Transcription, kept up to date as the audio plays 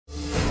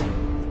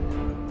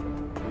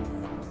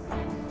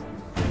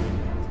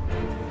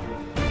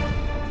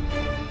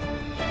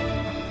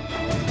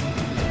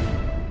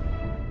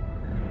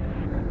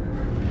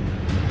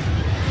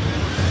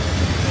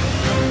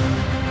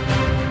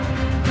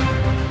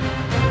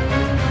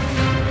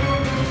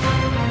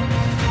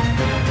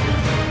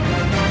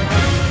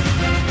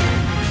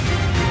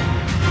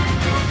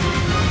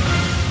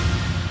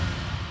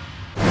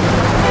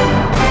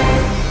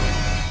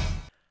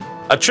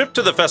A trip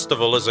to the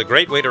festival is a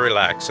great way to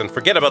relax and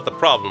forget about the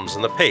problems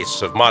and the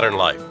pace of modern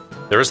life.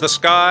 There is the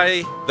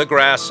sky, the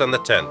grass, and the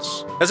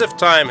tents, as if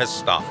time has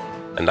stopped.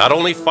 And not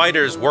only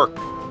fighters work,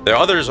 the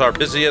others are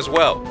busy as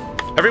well.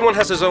 Everyone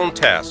has his own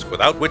task,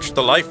 without which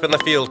the life in the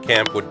field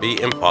camp would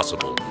be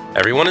impossible.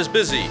 Everyone is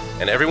busy,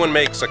 and everyone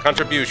makes a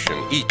contribution,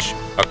 each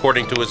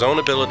according to his own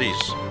abilities.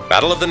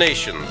 Battle of the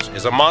Nations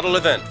is a model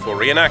event for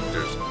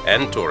reenactors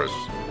and tourists.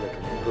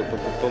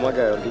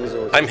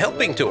 I'm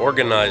helping to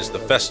organize the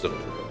festival,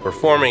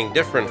 performing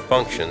different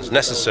functions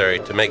necessary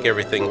to make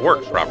everything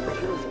work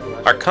properly.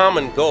 Our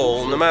common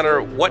goal, no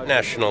matter what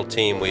national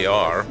team we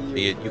are,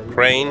 be it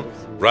Ukraine,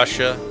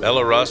 Russia,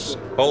 Belarus,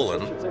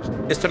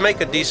 Poland, is to make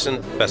a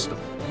decent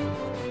festival.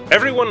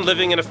 Everyone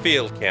living in a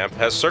field camp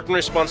has certain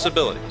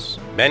responsibilities.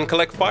 Men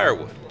collect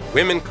firewood,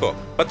 women cook,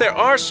 but there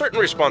are certain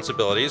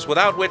responsibilities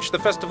without which the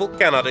festival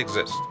cannot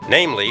exist,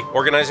 namely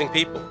organizing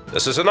people.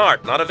 This is an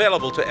art not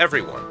available to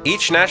everyone.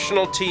 Each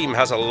national team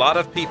has a lot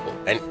of people,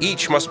 and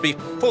each must be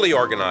fully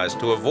organized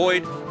to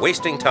avoid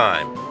wasting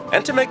time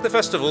and to make the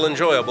festival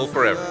enjoyable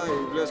for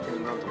everyone.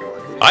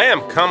 I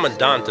am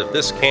commandant of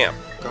this camp.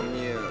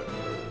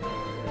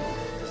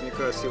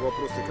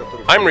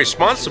 I'm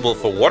responsible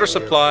for water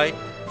supply,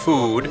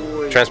 food,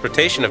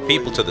 transportation of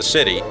people to the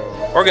city,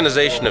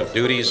 organization of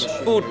duties,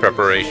 food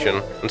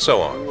preparation, and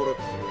so on.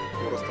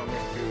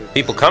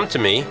 People come to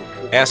me,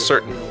 ask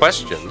certain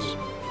questions,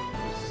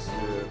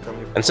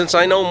 and since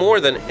I know more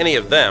than any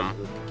of them,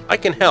 I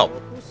can help,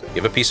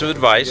 give a piece of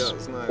advice,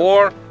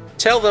 or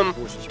tell them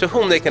to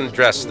whom they can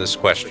address this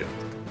question.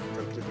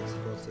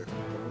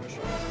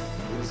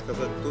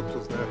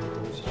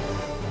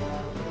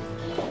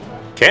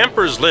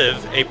 Campers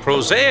live a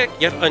prosaic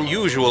yet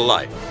unusual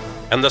life,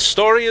 and the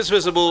story is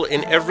visible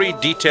in every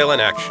detail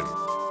and action.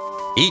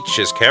 Each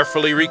is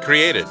carefully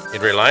recreated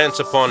in reliance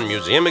upon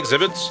museum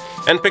exhibits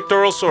and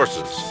pictorial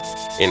sources,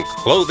 in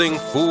clothing,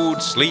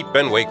 food, sleep,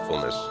 and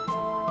wakefulness.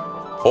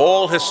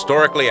 All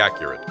historically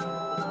accurate.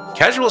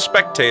 Casual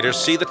spectators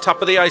see the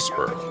top of the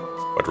iceberg,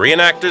 but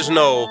reenactors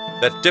know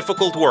that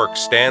difficult work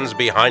stands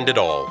behind it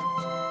all.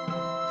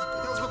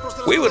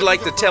 We would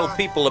like to tell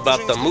people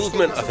about the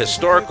movement of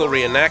historical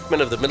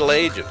reenactment of the Middle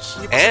Ages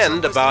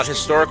and about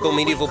historical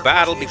medieval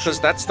battle because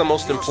that's the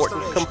most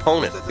important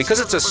component. Because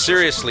it's a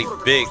seriously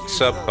big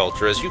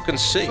subculture, as you can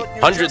see.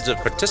 Hundreds of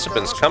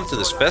participants come to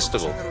this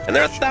festival, and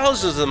there are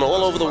thousands of them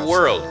all over the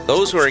world.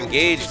 Those who are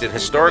engaged in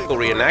historical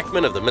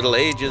reenactment of the Middle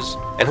Ages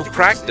and who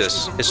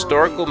practice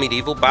historical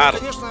medieval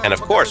battle. And of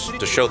course,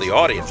 to show the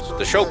audience,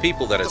 to show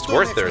people that it's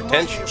worth their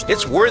attention.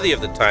 It's worthy of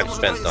the time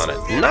spent on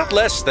it. Not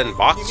less than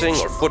boxing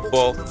or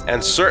football,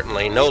 and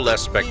certainly no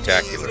less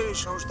spectacular.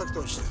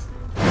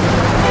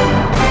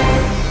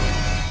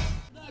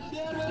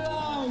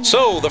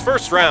 So, the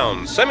first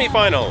round,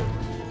 semi-final.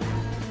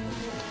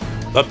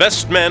 The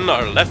best men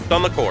are left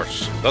on the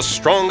course, the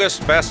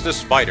strongest,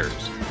 fastest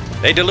fighters.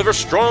 They deliver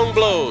strong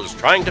blows,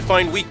 trying to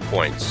find weak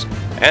points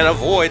and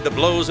avoid the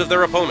blows of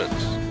their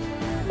opponents.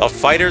 The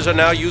fighters are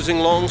now using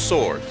long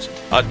swords,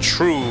 a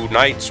true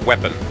knight's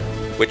weapon,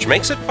 which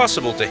makes it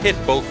possible to hit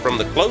both from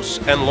the close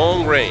and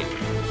long range.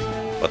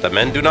 But the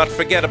men do not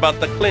forget about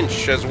the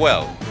clinch as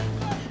well.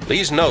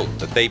 Please note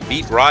that they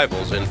beat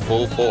rivals in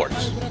full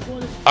force.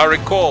 I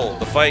recall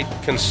the fight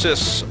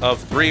consists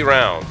of 3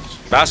 rounds.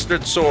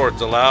 Bastard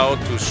swords allowed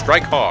to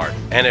strike hard,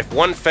 and if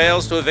one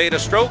fails to evade a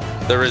stroke,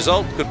 the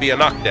result could be a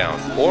knockdown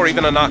or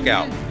even a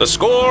knockout. The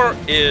score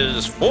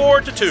is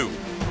 4-2.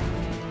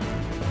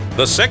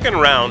 The second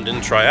round in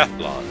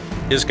triathlon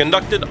is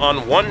conducted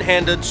on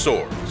one-handed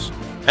swords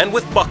and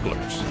with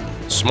bucklers,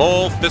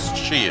 small fist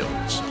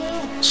shields.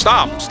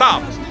 Stop!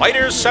 Stop!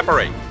 Fighters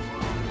separate!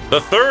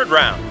 The third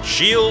round,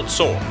 shield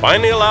sword,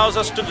 finally allows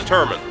us to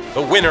determine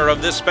the winner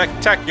of this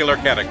spectacular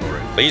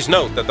category. Please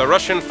note that the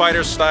Russian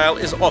fighter's style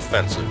is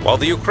offensive, while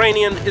the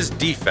Ukrainian is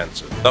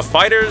defensive. The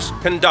fighters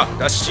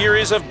conduct a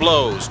series of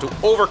blows to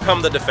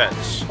overcome the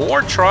defense,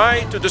 or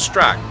try to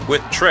distract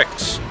with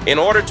tricks in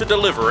order to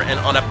deliver an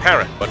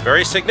unapparent but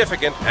very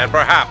significant and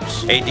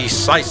perhaps a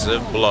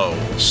decisive blow.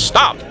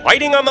 Stop!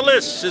 Fighting on the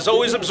lists is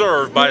always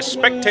observed by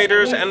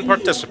spectators and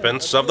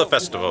participants of the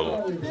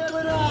festival.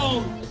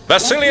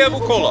 Vasiliev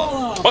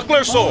Ukola,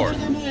 buckler sword,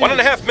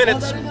 1.5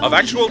 minutes of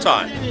actual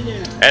time.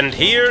 And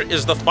here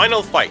is the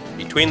final fight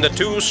between the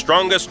 2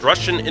 strongest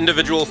Russian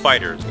individual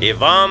fighters,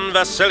 Ivan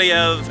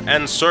Vasiliev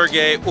and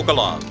Sergei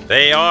Ukolov.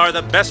 They are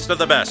the best of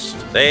the best.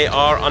 They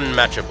are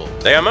unmatchable.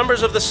 They are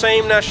members of the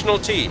same national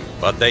team,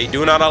 but they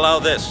do not allow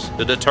this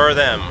to deter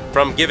them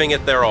from giving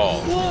it their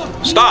all.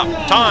 Stop!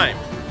 Time!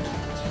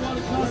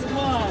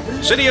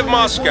 City of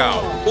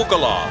Moscow,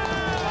 Ukolov.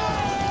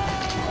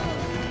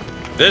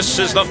 This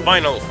is the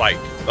final fight,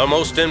 the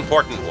most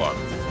important one.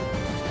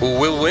 Who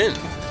will win?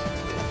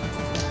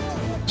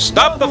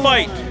 Stop the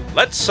fight!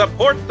 Let's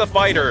support the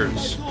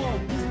fighters!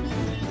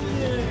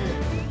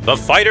 The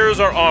fighters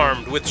are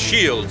armed with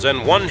shields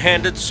and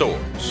one-handed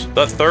swords.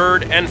 The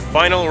third and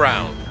final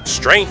round.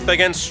 Strength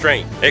against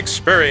strength,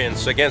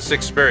 experience against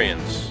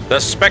experience. The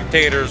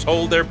spectators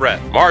hold their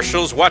breath.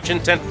 Marshals watch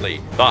intently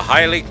the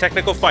highly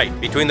technical fight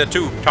between the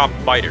two top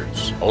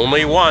fighters.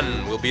 Only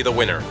one will be the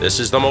winner. This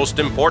is the most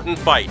important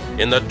fight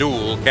in the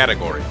duel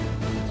category.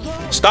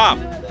 Stop!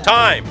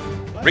 Time!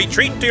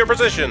 Retreat to your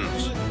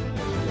positions!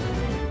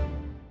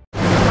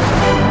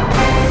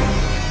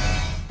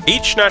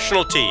 Each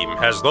national team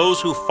has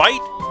those who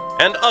fight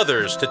and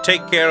others to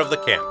take care of the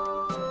camp.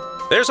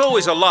 There's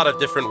always a lot of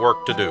different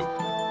work to do.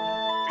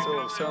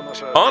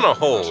 On a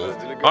whole,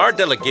 our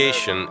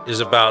delegation is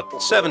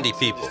about 70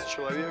 people,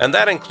 and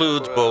that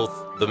includes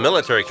both the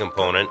military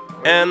component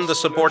and the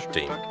support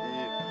team.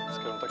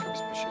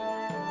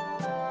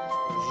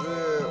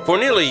 For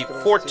nearly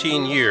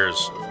 14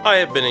 years, I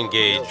have been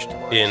engaged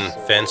in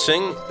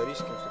fencing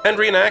and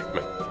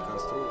reenactment.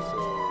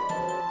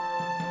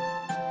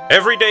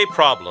 Everyday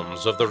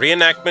problems of the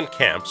reenactment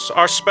camps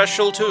are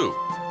special too.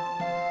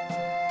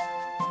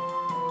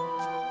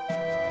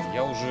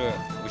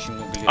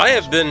 I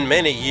have been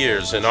many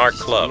years in our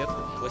club,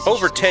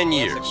 over 10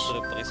 years.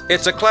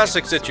 It's a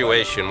classic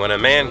situation when a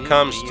man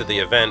comes to the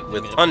event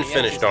with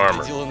unfinished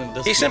armor.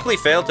 He simply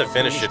failed to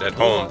finish it at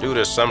home due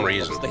to some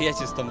reason.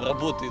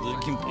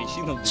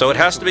 So it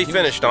has to be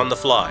finished on the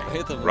fly,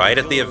 right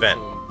at the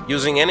event,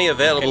 using any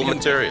available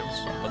materials.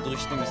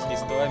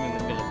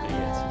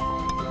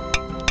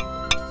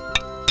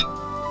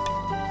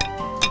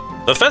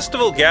 The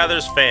festival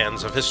gathers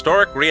fans of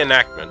historic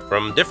reenactment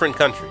from different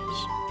countries.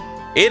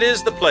 It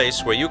is the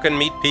place where you can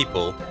meet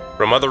people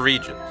from other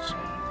regions.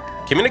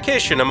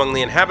 Communication among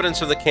the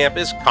inhabitants of the camp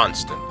is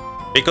constant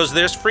because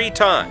there's free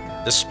time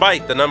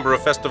despite the number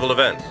of festival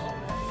events.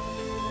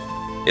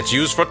 It's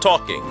used for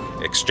talking,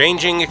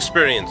 exchanging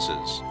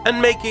experiences,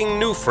 and making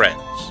new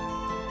friends.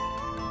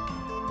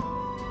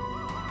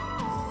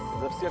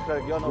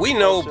 We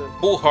know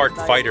Buchart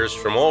fighters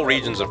from all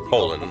regions of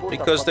Poland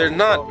because there are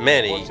not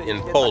many in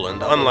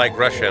Poland, unlike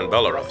Russia and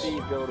Belarus.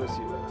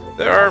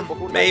 There are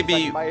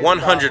maybe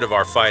 100 of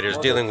our fighters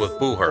dealing with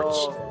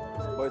Bucharts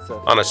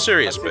on a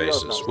serious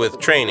basis, with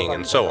training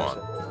and so on.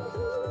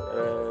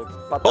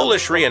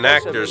 Polish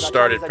reenactors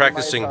started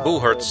practicing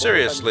Buchart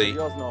seriously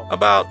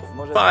about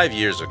 5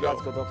 years ago.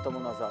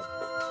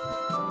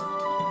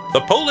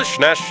 The Polish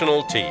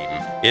national team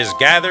is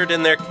gathered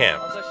in their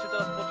camp.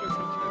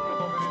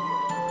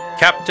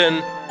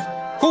 Captain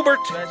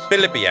Hubert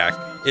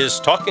Filipiak is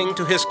talking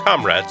to his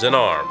comrades in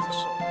arms.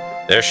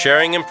 They're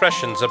sharing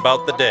impressions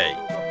about the day,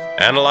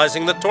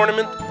 analyzing the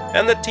tournament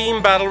and the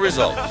team battle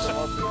results,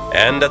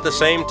 and at the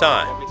same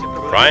time,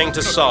 trying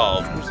to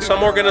solve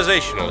some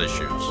organizational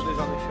issues.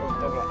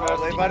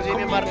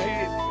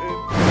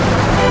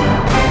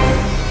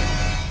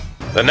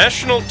 The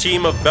national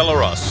team of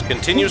Belarus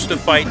continues to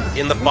fight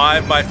in the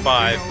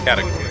 5x5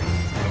 category.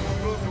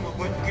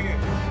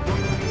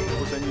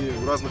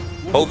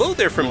 Although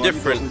they're from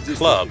different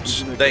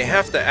clubs, they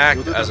have to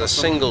act as a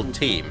single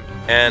team,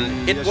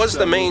 and it was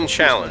the main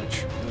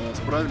challenge.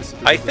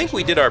 I think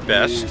we did our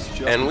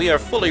best, and we are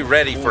fully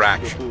ready for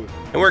action.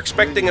 And we're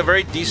expecting a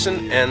very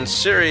decent and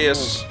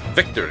serious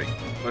victory.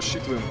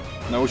 Рассчитываем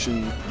на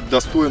очень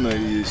достойную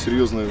и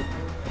серьезную,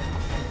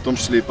 в том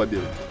числе и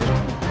победу.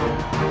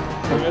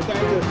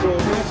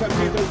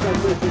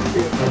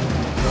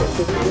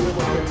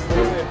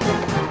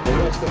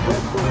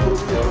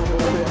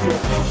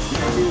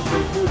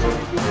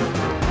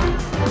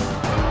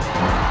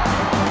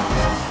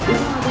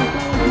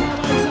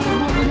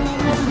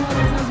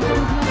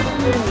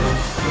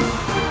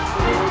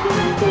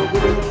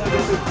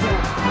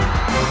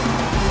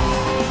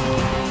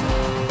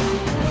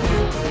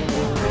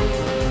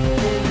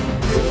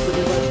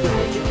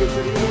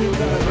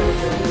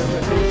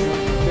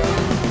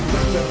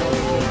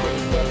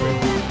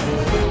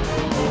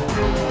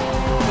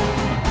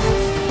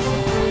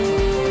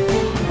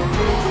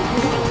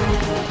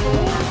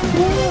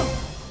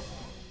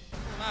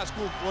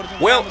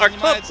 Well, our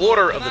club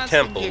Order of the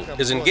Temple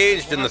is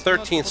engaged in the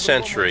 13th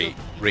century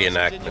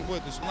reenactment.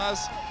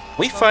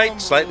 We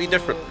fight slightly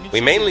differently.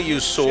 We mainly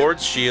use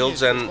swords,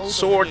 shields, and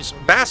swords,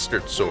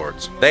 bastard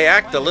swords. They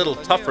act a little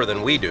tougher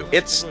than we do.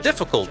 It's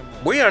difficult.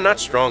 We are not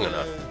strong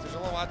enough.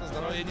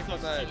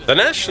 The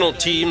national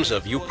teams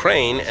of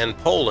Ukraine and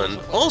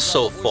Poland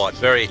also fought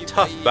very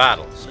tough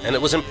battles, and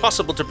it was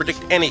impossible to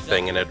predict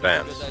anything in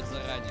advance.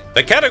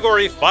 The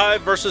category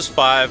 5 versus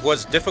 5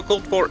 was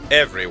difficult for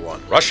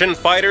everyone. Russian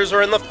fighters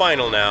are in the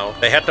final now.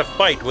 They had to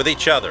fight with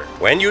each other.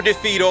 When you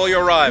defeat all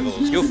your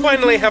rivals, you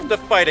finally have to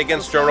fight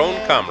against your own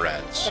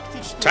comrades.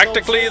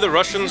 Tactically, the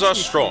Russians are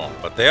strong,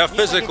 but they are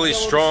physically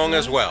strong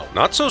as well.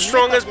 Not so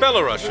strong as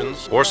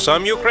Belarusians or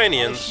some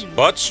Ukrainians,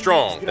 but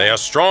strong. They are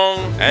strong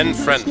and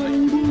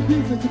friendly.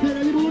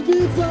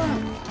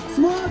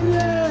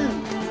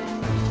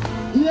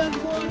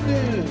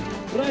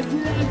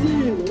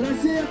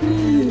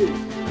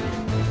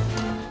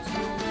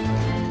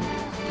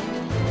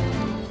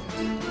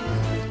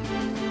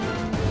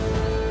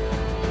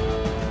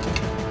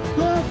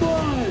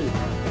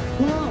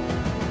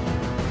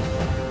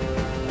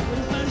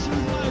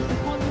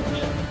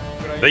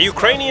 The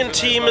Ukrainian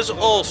team is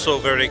also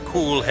very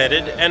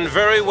cool-headed and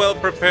very well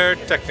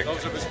prepared technically.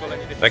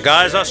 The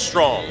guys are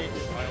strong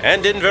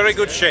and in very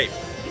good shape,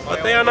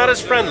 but they are not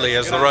as friendly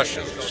as the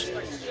Russians.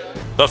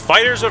 The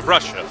fighters of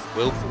Russia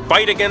will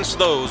fight against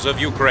those of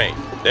Ukraine.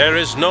 There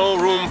is no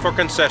room for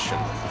concession.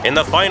 In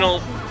the final,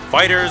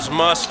 fighters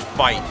must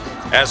fight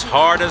as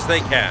hard as they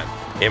can.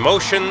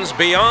 Emotions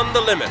beyond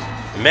the limit.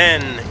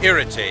 Men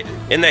irritated.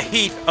 In the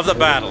heat of the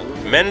battle,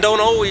 men don't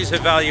always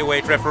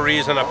evaluate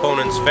referees and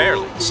opponents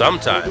fairly.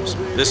 Sometimes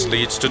this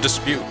leads to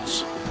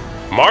disputes.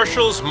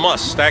 Marshals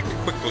must act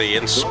quickly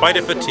in spite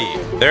of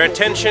fatigue. Their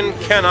attention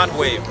cannot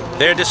waver.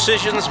 Their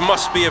decisions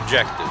must be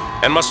objective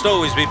and must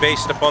always be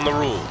based upon the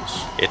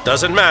rules. It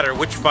doesn't matter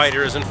which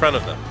fighter is in front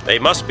of them. They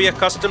must be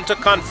accustomed to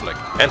conflict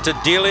and to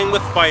dealing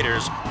with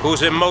fighters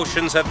whose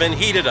emotions have been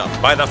heated up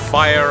by the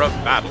fire of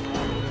battle.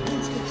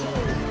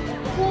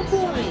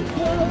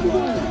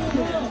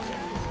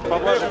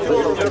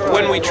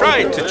 When we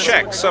try to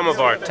check some of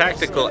our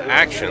tactical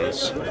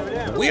actions,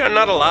 we are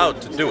not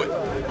allowed to do it.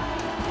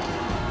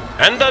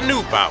 And a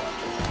new bout.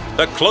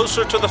 The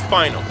closer to the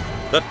final,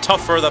 the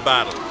tougher the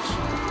battles.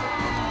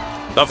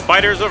 The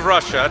fighters of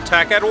Russia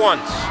attack at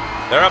once.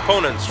 Their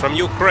opponents from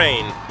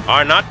Ukraine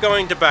are not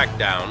going to back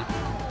down.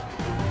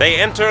 They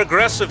enter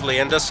aggressively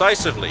and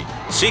decisively,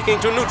 seeking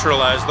to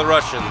neutralize the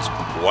Russians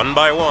one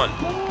by one.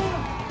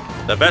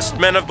 The best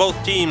men of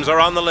both teams are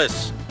on the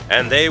list,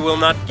 and they will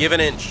not give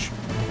an inch.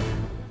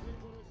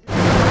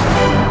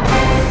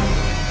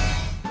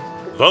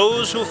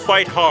 Those who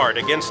fight hard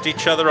against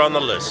each other on the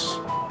list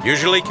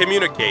usually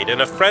communicate in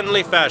a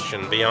friendly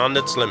fashion beyond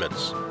its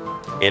limits.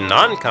 In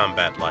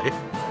non-combat life,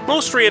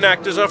 most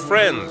reenactors are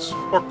friends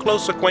or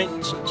close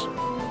acquaintances.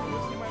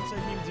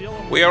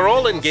 We are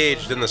all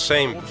engaged in the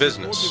same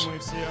business.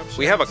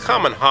 We have a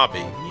common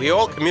hobby. We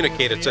all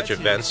communicate at such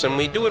events, and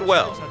we do it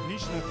well.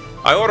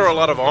 I order a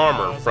lot of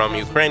armor from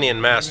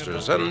Ukrainian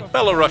masters and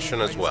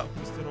Belarusian as well.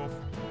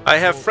 I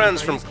have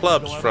friends from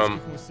clubs from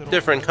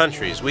different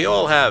countries. We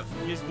all have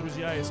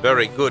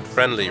very good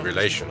friendly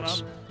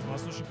relations.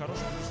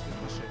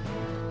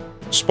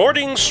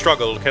 Sporting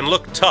struggle can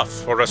look tough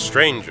for a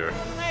stranger.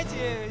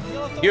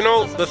 You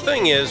know, the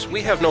thing is,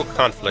 we have no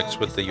conflicts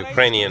with the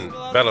Ukrainian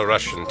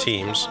Belarusian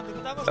teams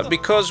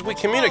because we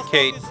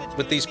communicate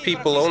with these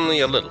people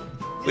only a little.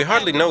 We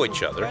hardly know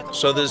each other,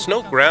 so there's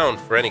no ground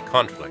for any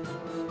conflict.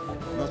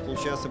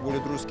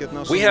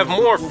 We have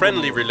more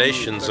friendly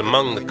relations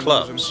among the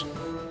clubs,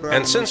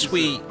 and since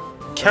we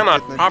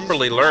cannot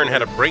properly learn how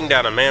to bring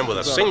down a man with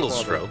a single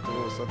stroke,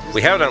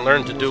 we haven't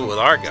learned to do it with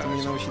our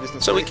guys,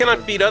 so we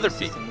cannot beat other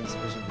people.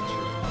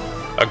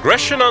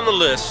 Aggression on the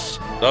list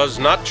does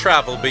not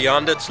travel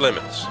beyond its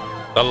limits.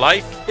 The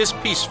life is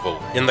peaceful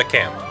in the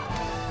camp.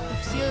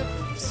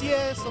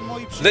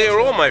 They are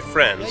all my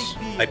friends.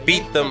 I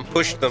beat them,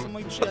 push them,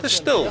 but they're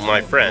still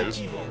my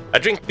friends. I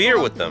drink beer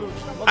with them.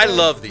 I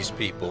love these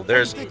people.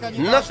 There's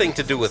nothing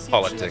to do with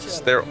politics.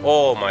 They're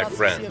all my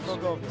friends.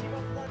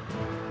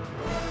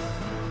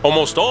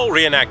 Almost all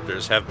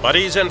reenactors have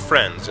buddies and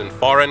friends in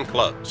foreign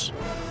clubs.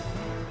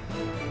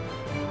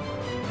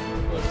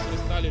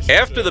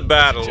 After the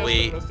battle,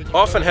 we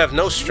often have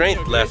no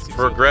strength left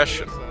for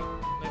aggression.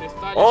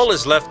 All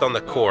is left on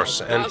the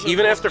course, and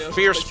even after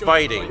fierce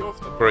fighting,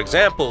 for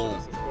example,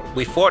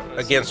 we fought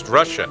against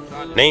Russia,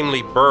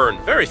 namely burned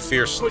very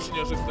fiercely.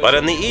 But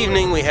in the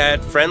evening, we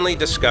had friendly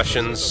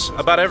discussions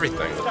about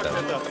everything with them.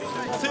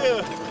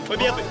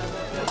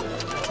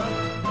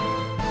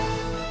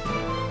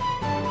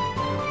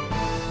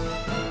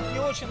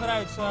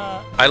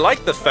 I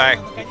like the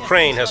fact that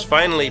Ukraine has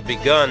finally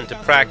begun to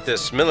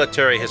practice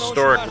military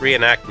historic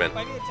reenactment.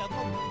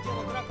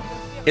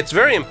 It's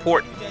very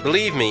important.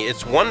 Believe me,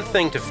 it's one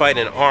thing to fight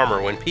in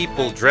armor when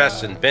people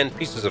dress in bent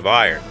pieces of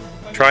iron,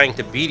 trying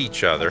to beat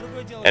each other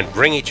and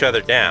bring each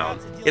other down.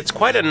 It's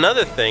quite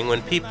another thing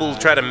when people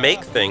try to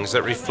make things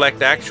that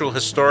reflect actual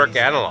historic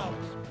analogs.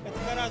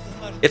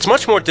 It's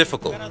much more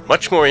difficult,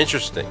 much more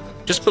interesting.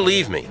 Just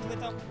believe me.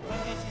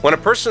 When a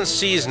person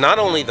sees not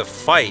only the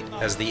fight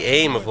as the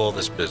aim of all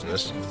this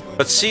business,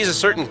 but sees a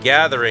certain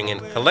gathering and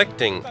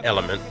collecting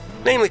element,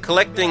 namely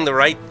collecting the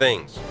right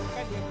things,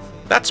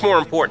 that's more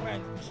important.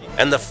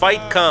 And the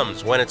fight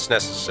comes when it's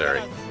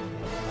necessary.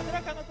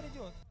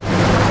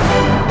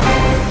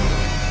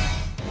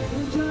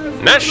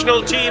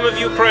 National team of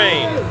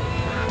Ukraine.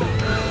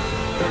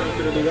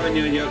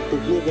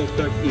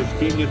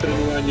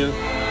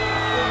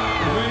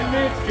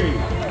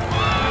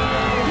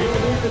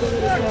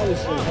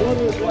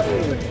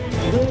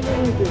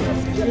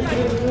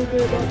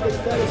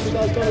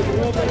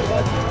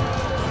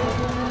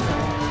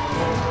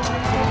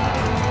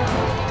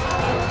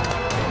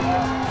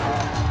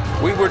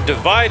 We were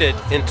divided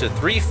into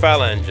 3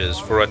 phalanges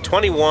for a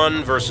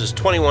 21 versus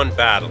 21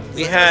 battle.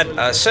 We had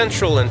a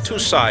central and 2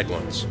 side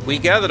ones. We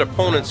gathered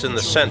opponents in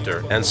the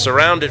center and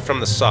surrounded from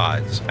the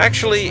sides.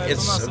 Actually,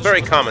 it's a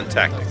very common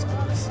tactic.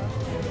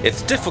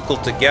 It's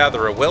difficult to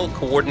gather a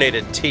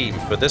well-coordinated team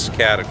for this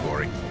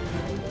category.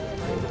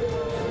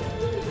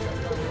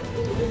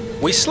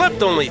 We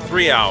slept only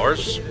 3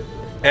 hours,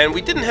 and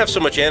we didn't have so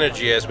much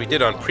energy as we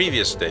did on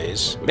previous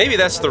days. Maybe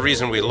that's the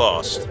reason we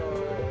lost.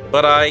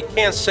 But I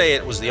can't say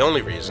it was the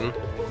only reason.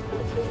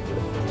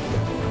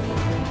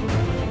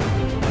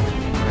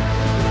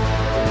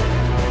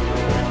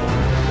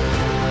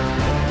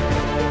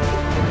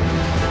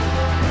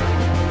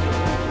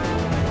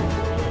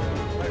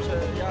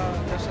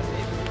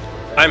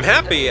 I'm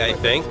happy, I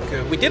think.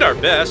 We did our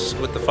best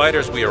with the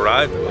fighters we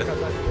arrived with.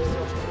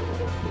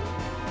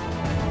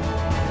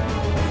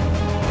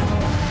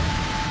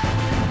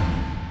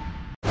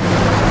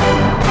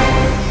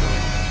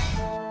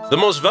 The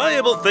most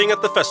valuable thing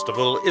at the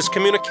festival is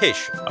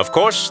communication. Of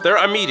course, there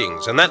are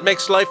meetings, and that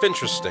makes life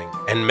interesting,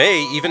 and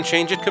may even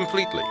change it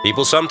completely.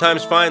 People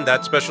sometimes find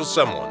that special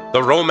someone.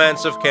 The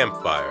romance of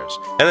campfires,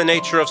 and the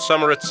nature of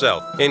summer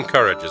itself,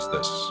 encourages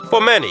this. For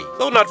many,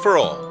 though not for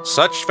all,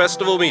 such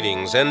festival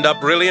meetings end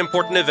up really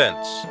important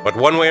events. But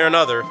one way or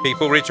another,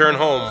 people return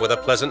home with a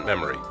pleasant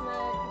memory.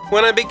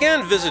 When I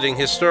began visiting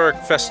historic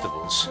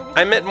festivals,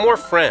 I met more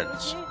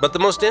friends. But the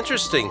most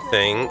interesting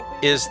thing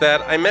is that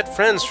I met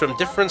friends from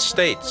different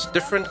states,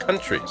 different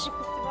countries.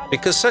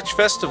 Because such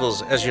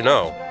festivals, as you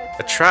know,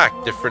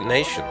 attract different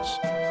nations.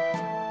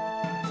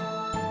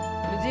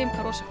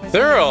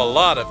 There are a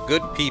lot of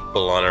good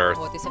people on Earth,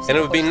 and it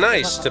would be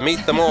nice to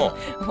meet them all.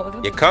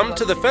 You come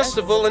to the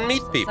festival and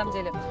meet people.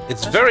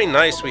 It's very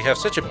nice we have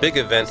such a big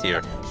event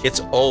here. It's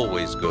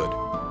always good.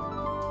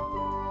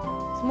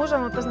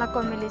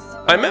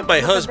 I met my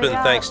husband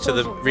thanks to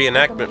the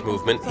reenactment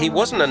movement. He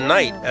wasn't a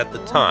knight at the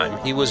time.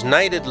 He was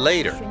knighted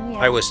later.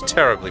 I was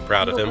terribly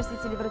proud of him.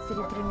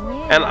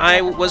 And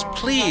I was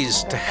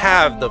pleased to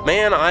have the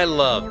man I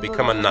love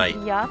become a knight.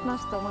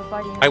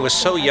 I was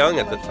so young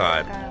at the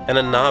time and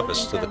a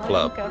novice to the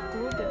club.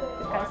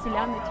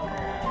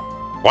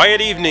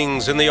 Quiet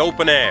evenings in the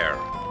open air,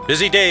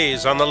 busy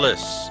days on the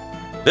lists.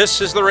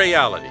 This is the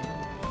reality.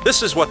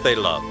 This is what they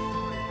love.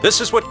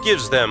 This is what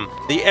gives them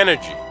the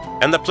energy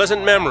and the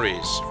pleasant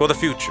memories for the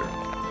future.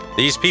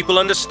 These people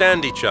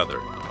understand each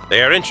other.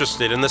 They are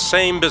interested in the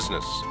same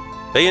business.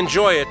 They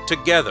enjoy it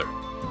together.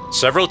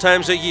 Several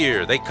times a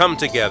year, they come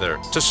together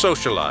to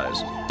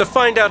socialize, to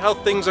find out how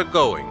things are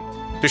going,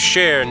 to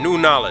share new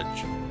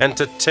knowledge, and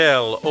to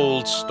tell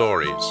old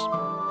stories.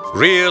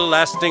 Real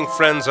lasting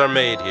friends are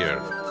made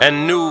here,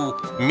 and new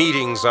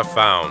meetings are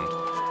found.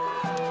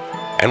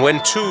 And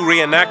when two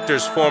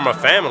reenactors form a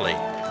family,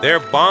 their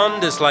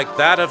bond is like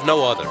that of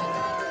no other.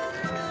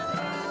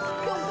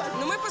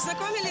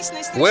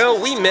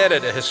 Well, we met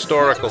at a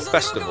historical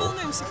festival.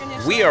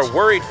 We are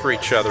worried for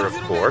each other, of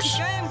course,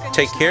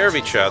 take care of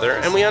each other,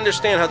 and we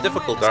understand how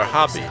difficult our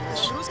hobby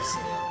is.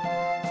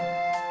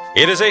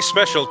 It is a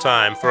special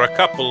time for a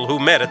couple who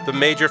met at the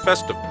major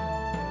festival.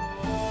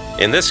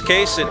 In this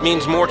case, it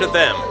means more to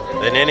them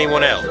than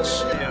anyone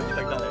else.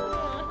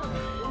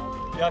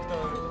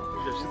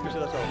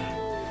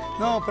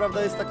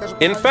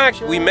 In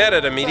fact, we met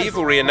at a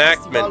medieval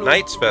reenactment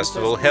Knights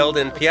Festival held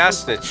in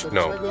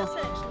Piaseczno.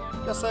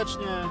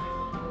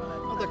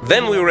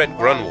 Then we were at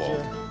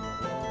Grunwald.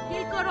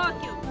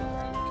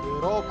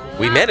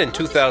 We met in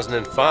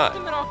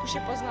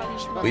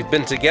 2005. We've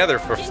been together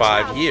for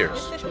 5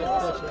 years.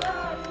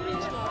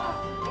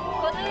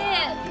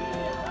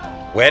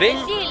 Wedding?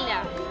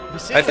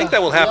 I think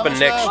that will happen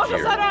next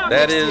year.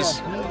 That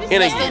is,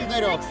 in a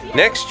year.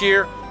 Next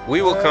year,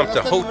 we will come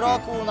to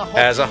Khotyn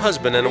as a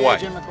husband and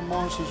wife.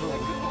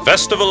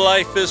 Festival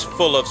life is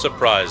full of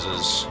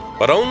surprises,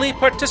 but only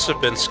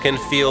participants can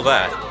feel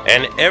that.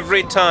 And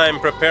every time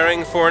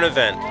preparing for an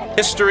event,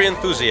 history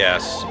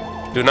enthusiasts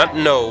do not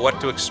know what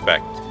to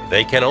expect.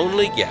 They can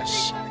only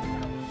guess.